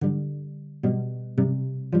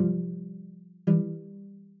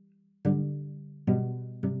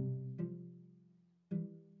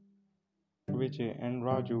Vijay and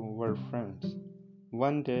Raju were friends.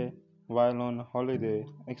 One day, while on holiday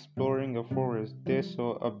exploring a forest, they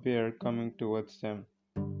saw a bear coming towards them.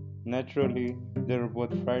 Naturally, they were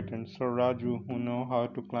both frightened, so Raju, who knew how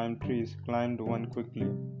to climb trees, climbed one quickly.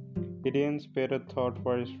 He didn't spare a thought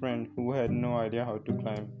for his friend, who had no idea how to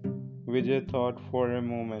climb. Vijay thought for a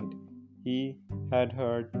moment. He had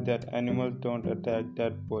heard that animals don't attack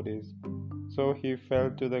dead bodies, so he fell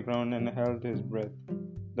to the ground and held his breath.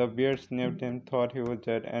 The bear sniffed him, thought he was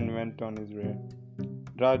dead, and went on his way.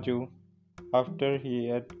 Raju, after he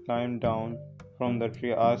had climbed down from the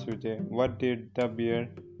tree, asked Vijay, "What did the bear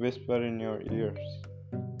whisper in your ears?"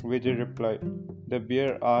 Vijay replied, "The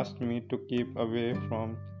bear asked me to keep away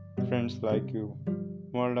from friends like you."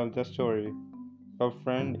 Moral of the story: a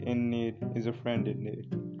friend in need is a friend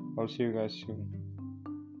indeed. I'll see you guys soon.